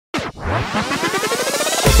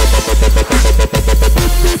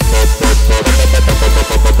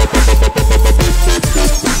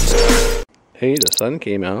Hey, the sun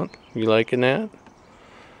came out. You liking that?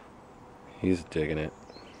 He's digging it.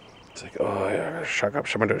 It's like, oh yeah, suck up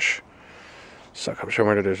some of this. Suck up some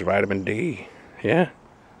of this vitamin D. Yeah,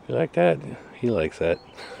 you like that? He likes that.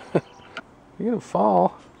 You're gonna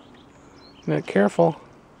fall. You're not careful.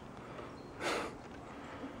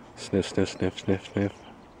 Sniff, sniff, sniff, sniff, sniff.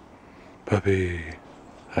 Puppy.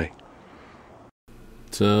 Hi.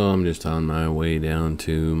 So I'm just on my way down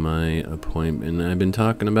to my appointment I've been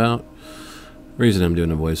talking about. The reason I'm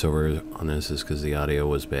doing a voiceover on this is because the audio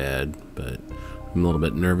was bad, but I'm a little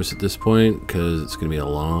bit nervous at this point because it's going to be a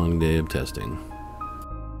long day of testing.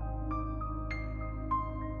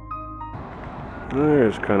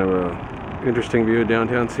 There's kind of a interesting view of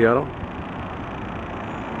downtown Seattle.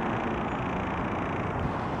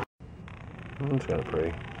 It's kind of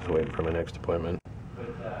pretty. Just waiting for my next appointment.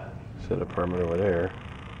 It's an apartment over there.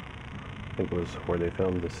 I think it was where they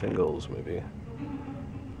filmed the Singles movie.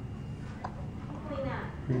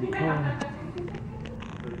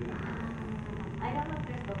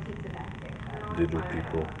 Little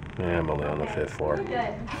people. Yeah, I'm only on the 5th floor.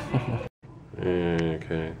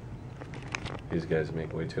 Okay. These guys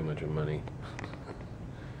make way too much money.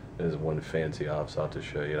 There's one fancy office I'll have to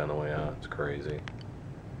show you on the way out. It's crazy.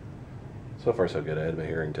 So far so good. I had my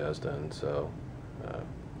hearing test done, so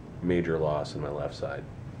major loss in my left side.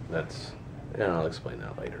 That's, and I'll explain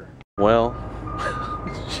that later. Well,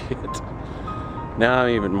 shit. Now I'm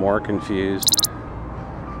even more confused.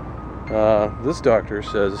 This doctor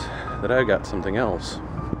says that I got something else,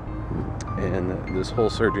 and this whole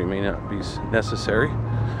surgery may not be necessary,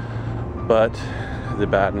 but the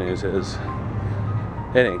bad news is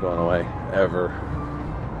it ain't going away ever.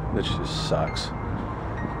 This just sucks.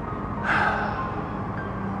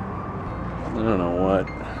 I don't know what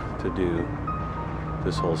to do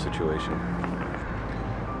this whole situation.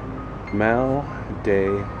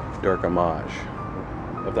 Debarquement,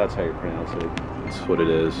 if that's how you pronounce it. That's what it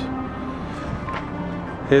is.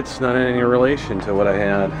 It's not in any relation to what I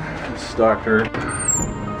had. This doctor,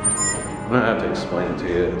 I'm gonna have to explain it to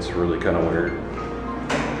you. It's really kind of weird.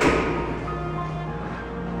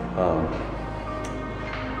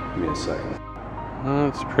 Give me a second.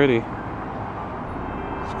 It's pretty.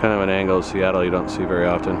 It's kind of an angle of Seattle you don't see very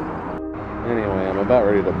often. Anyway, I'm about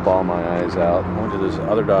ready to bawl my eyes out. I went to this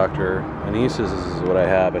other doctor, and he says this is what I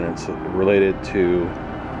have, and it's related to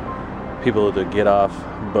people that get off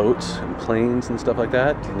boats and planes and stuff like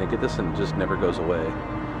that, and they get this and it just never goes away.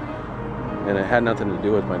 And it had nothing to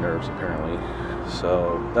do with my nerves, apparently.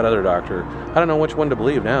 So that other doctor, I don't know which one to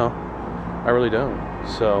believe now. I really don't.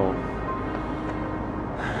 So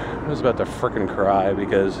I was about to frickin' cry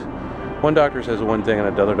because one doctor says one thing and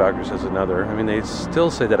another doctor says another. I mean, they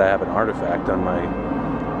still say that I have an artifact on my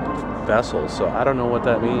vessel, so I don't know what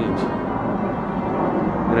that means.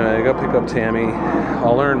 Anyway, I go pick up Tammy.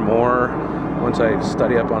 I'll learn more once I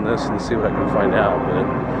study up on this and see what I can find out, but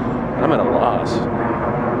I'm at a loss.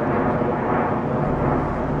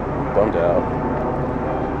 Bummed out.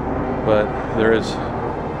 But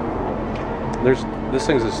this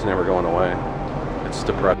thing's just never going away. It's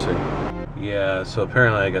depressing. Yeah, so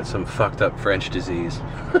apparently I got some fucked up French disease.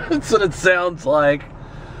 That's what it sounds like.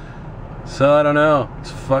 So I don't know. It's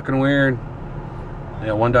fucking weird.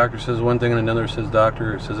 Yeah, one doctor says one thing and another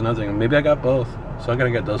doctor says another thing. Maybe I got both. So I'm gonna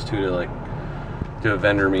get those two to like do a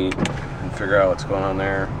vendor meet and figure out what's going on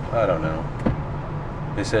there. I don't know.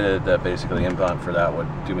 They said that basically implant for that would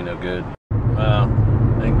do me no good. Well,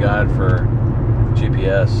 thank God for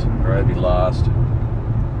GPS, or I'd be lost. A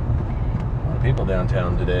lot of people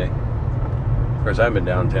downtown today. Of course, I've been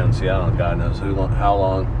downtown Seattle, God knows how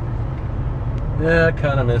long. Yeah, I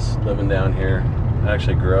kind of miss living down here. I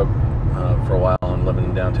actually grew up for a while and living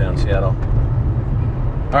in downtown Seattle.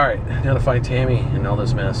 All right, now to find Tammy and all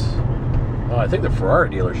this mess. Oh, I think the Ferrari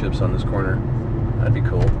dealership's on this corner. That'd be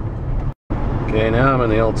cool. Okay, now I'm in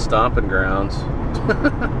the old stomping grounds.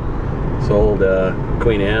 It's old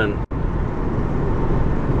Queen Anne.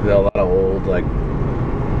 Got a lot of old, like,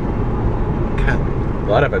 God, a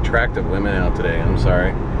lot of attractive women out today. I'm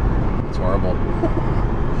sorry. It's horrible.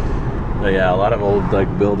 But yeah, a lot of old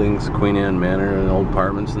like buildings, Queen Anne Manor and old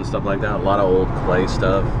apartments and stuff like that. A lot of old clay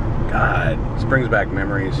stuff. God, this brings back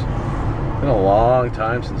memories. It's been a long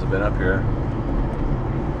time since I've been up here.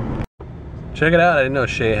 Check it out. I didn't know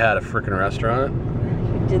Shay had a freaking restaurant.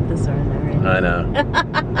 You did this already. I know.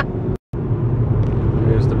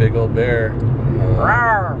 Here's the big old bear. And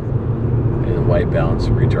the white balance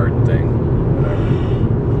retard thing.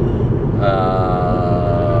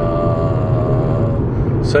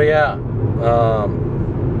 So yeah.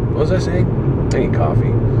 What was I saying? I need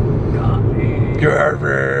coffee. Coffee.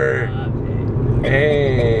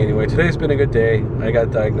 Anyway, today's been a good day. I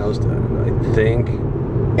got diagnosed, I think.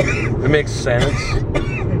 It makes sense,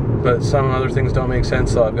 but some other things don't make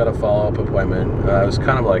sense, so I've got a follow-up appointment. I was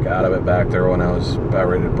kind of like out of it back there when I was about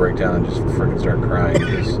ready to break down and just freaking start crying.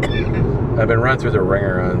 Because I've been run through the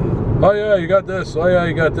ringer on, oh yeah, you got this, oh yeah,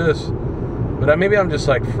 you got this. But maybe I'm just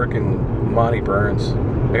like freaking Monty Burns.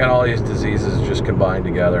 I got all these diseases just combined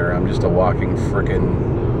together. I'm just a walking freaking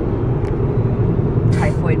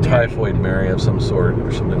Typhoid Mary of some sort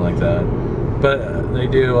or something like that. But they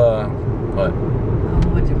do, what? A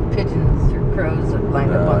bunch of pigeons or crows that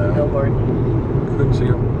lined up on the billboard. Couldn't see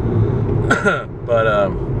them. But,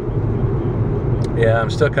 yeah, I'm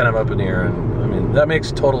still kind of up in the air. And, I mean, that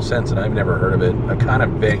makes total sense, and I've never heard of it. I've kind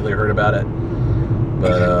of vaguely heard about it.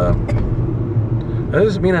 But, that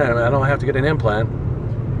doesn't mean I don't have to get an implant.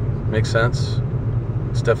 Makes sense.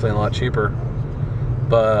 It's definitely a lot cheaper.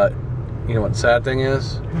 But, you know what the sad thing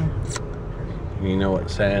is? You know what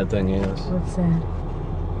the sad thing is? What's that?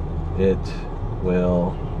 It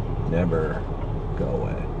will never go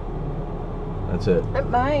away. That's it. It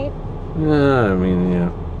might. I mean, yeah.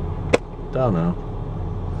 Don't know.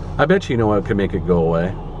 I bet you know what could make it go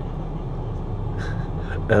away.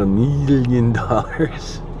 $1 million.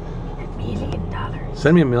 $1 million.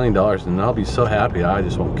 Send me $1 million and I'll be so happy I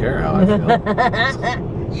just won't care how I feel.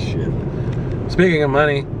 Shit. Speaking of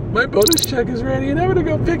money, my bonus check is ready and I'm gonna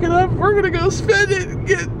go pick it up. We're gonna go spend it and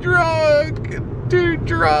get drunk and do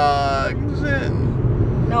drugs and...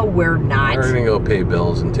 No, we're not. We're gonna go pay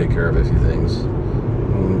bills and take care of a few things.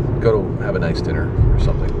 And go to have a nice dinner or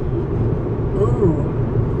something. Ooh.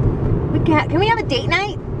 Can we have a date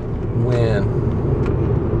night? When?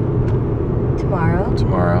 Tomorrow.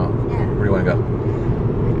 Tomorrow? Yeah. Where do you want to go?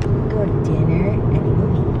 Go to dinner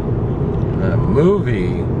and a movie. A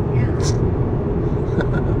movie? Yeah.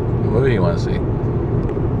 What movie do you want to see?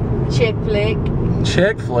 Chick flick.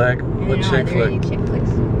 Chick flick? What chick flick? Chick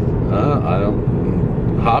flicks. I don't...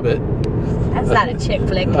 Hobbit. That's not a chick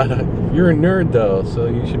flick. You're a nerd though, so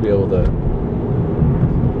you should be able to do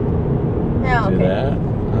that. I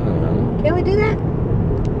don't know. Can we do that?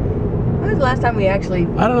 When was the last time we actually...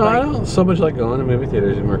 I don't know. I don't so much like going to movie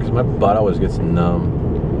theaters anymore because my butt always gets numb.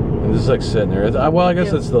 And just like sitting there. Well, I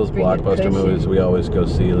guess it's those blockbuster movies we always go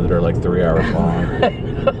see that are like 3 hours long.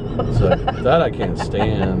 So that I can't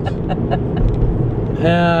stand.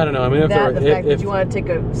 Yeah, I don't know. I mean, the fact that you want to take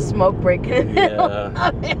a smoke break in the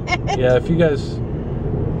yeah. If you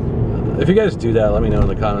guys do that, let me know in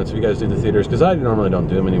the comments. If you guys do the theaters, because I normally don't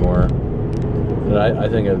do them anymore. But I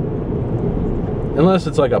think unless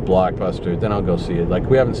it's like a blockbuster, then I'll go see it. Like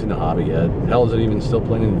we haven't seen The Hobbit yet. Hell, is it even still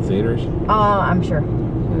playing in the theaters? I'm sure.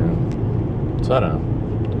 Yeah. So I don't know.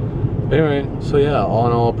 But anyway, so yeah, all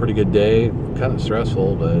in all, a pretty good day. Kind of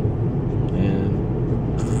stressful, but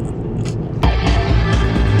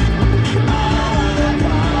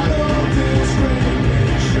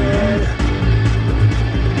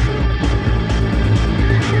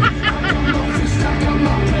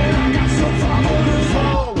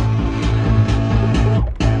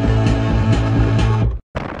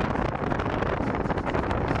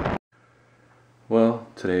well,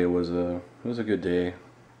 today was a good day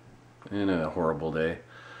and a horrible day.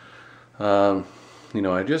 You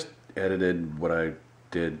know, I just edited what I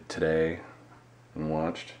did today and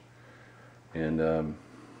watched, and I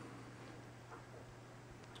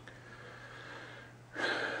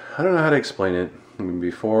don't know how to explain it. I mean,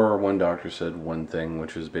 before one doctor said one thing,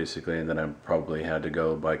 which was basically that I probably had to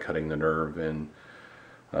go by cutting the nerve and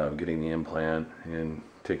getting the implant and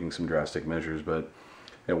taking some drastic measures, but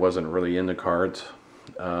it wasn't really in the cards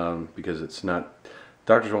because it's not,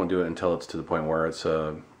 doctors won't do it until it's to the point where it's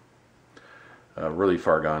really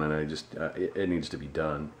far gone, and it needs to be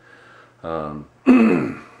done.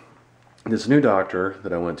 This new doctor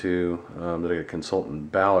that I went to, that I consulted in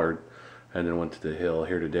Ballard, and then went to the Hill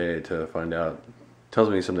here today to find out, tells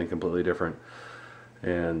me something completely different,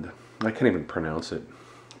 and I can't even pronounce it,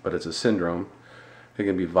 but it's a syndrome. It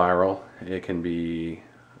can be viral, it can be,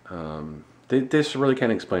 they just really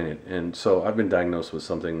can't explain it, and so I've been diagnosed with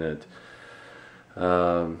something that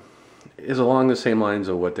is along the same lines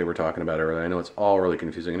of what they were talking about earlier. I know it's all really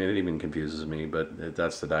confusing, and it even confuses me, but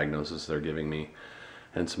that's the diagnosis they're giving me,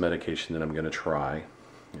 and some medication that I'm going to try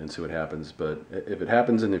and see what happens. But if it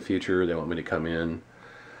happens in the future, they want me to come in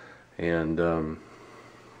and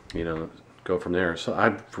you know, go from there. So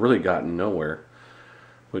I've really gotten nowhere,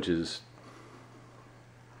 which is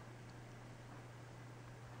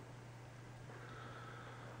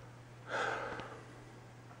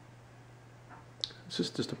it's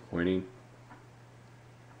just disappointing.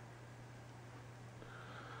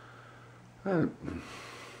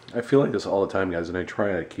 I feel like this all the time, guys, and I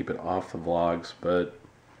try to keep it off the vlogs, but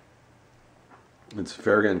it's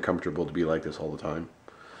very uncomfortable to be like this all the time.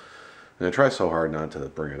 And I try so hard not to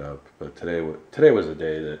bring it up, but today was a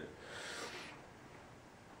day that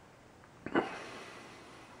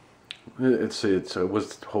it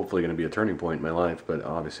was hopefully going to be a turning point in my life, but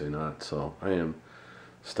obviously not. So I am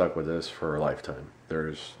stuck with this for a lifetime.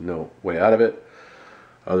 There's no way out of it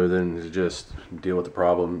other than to just deal with the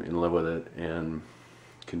problem and live with it and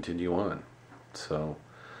continue on. So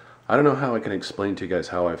I don't know how I can explain to you guys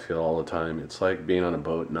how I feel all the time. It's like being on a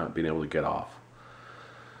boat and not being able to get off.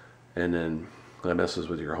 And then that messes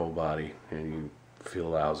with your whole body and you feel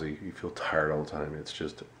lousy. You feel tired all the time. It's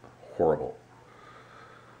just horrible.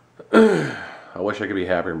 I wish I could be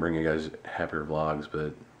happier and bring you guys happier vlogs,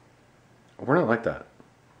 but we're not like that.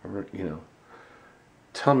 You know,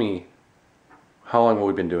 tell me, how long have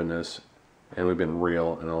we been doing this? And we've been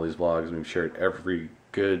real in all these vlogs, and we've shared every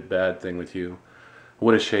good, bad thing with you.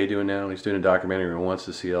 What is Shay doing now? He's doing a documentary and wants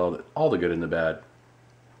to see all the good and the bad.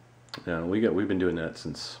 You know, we've been doing that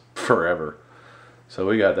since forever, so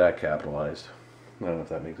we got that capitalized. I don't know if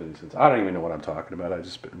that makes any sense. I don't even know what I'm talking about. I've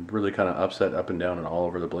just been really kind of upset, up and down, and all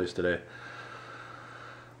over the place today.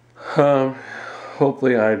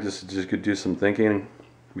 Hopefully I just could do some thinking,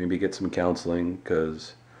 maybe get some counseling,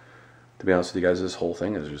 because to be honest with you guys, this whole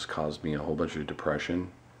thing has just caused me a whole bunch of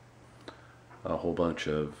depression, a whole bunch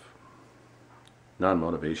of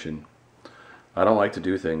non-motivation. I don't like to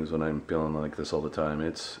do things when I'm feeling like this all the time.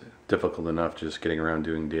 It's difficult enough just getting around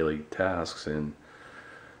doing daily tasks and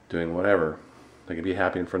doing whatever. I can be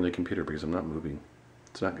happy in front of the computer because I'm not moving.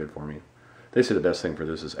 It's not good for me. They say the best thing for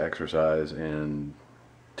this is exercise and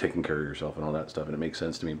taking care of yourself and all that stuff, and it makes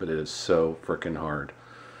sense to me, but it is so freaking hard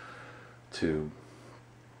to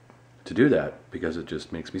do that because it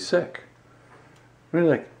just makes me sick. I mean,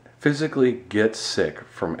 like, physically get sick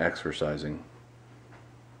from exercising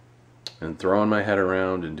and throwing my head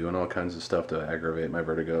around and doing all kinds of stuff to aggravate my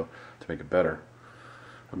vertigo to make it better.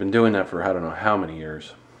 I've been doing that for I don't know how many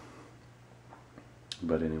years.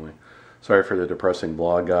 But anyway, sorry for the depressing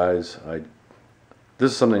vlog, guys.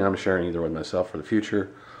 This is something I'm sharing either with myself for the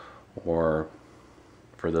future or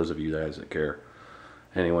for those of you guys that care.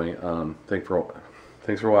 Anyway, thanks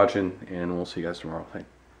for watching, and we'll see you guys tomorrow.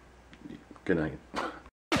 Good night.